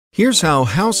Here's how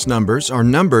house numbers are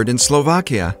numbered in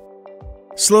Slovakia.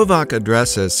 Slovak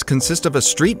addresses consist of a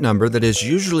street number that is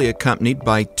usually accompanied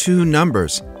by two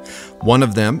numbers. One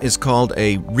of them is called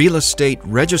a real estate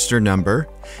register number,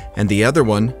 and the other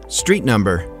one, street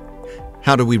number.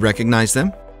 How do we recognize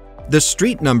them? The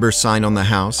street number sign on the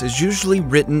house is usually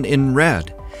written in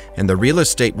red, and the real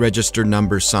estate register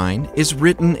number sign is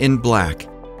written in black.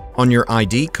 On your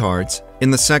ID cards, in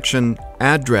the section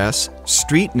Address,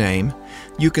 Street Name,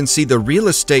 you can see the real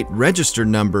estate register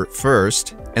number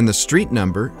first and the street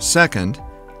number second,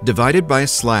 divided by a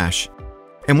slash.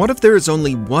 And what if there is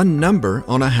only one number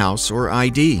on a house or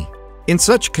ID? In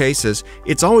such cases,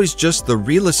 it's always just the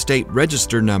real estate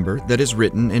register number that is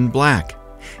written in black.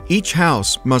 Each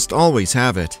house must always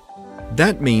have it.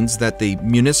 That means that the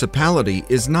municipality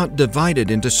is not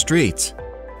divided into streets.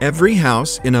 Every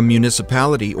house in a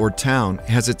municipality or town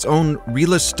has its own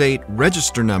real estate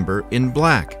register number in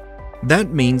black.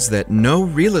 That means that no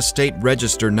real estate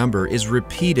register number is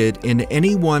repeated in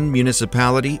any one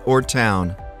municipality or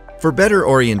town. For better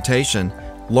orientation,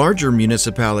 larger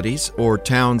municipalities or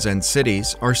towns and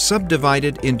cities are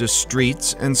subdivided into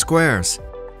streets and squares.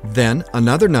 Then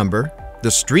another number,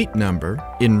 the street number,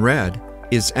 in red,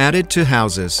 is added to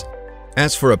houses.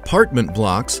 As for apartment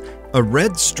blocks, a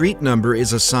red street number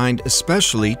is assigned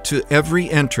especially to every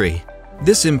entry.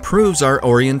 This improves our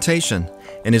orientation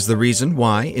and is the reason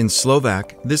why, in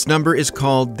Slovak, this number is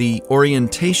called the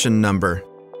orientation number.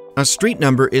 A street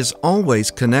number is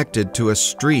always connected to a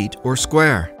street or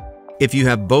square. If you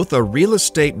have both a real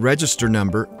estate register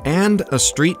number and a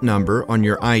street number on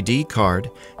your ID card,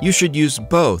 you should use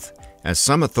both, as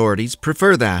some authorities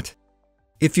prefer that.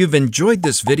 If you've enjoyed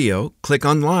this video, click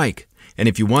on like. And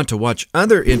if you want to watch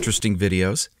other interesting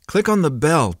videos, click on the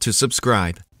bell to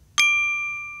subscribe.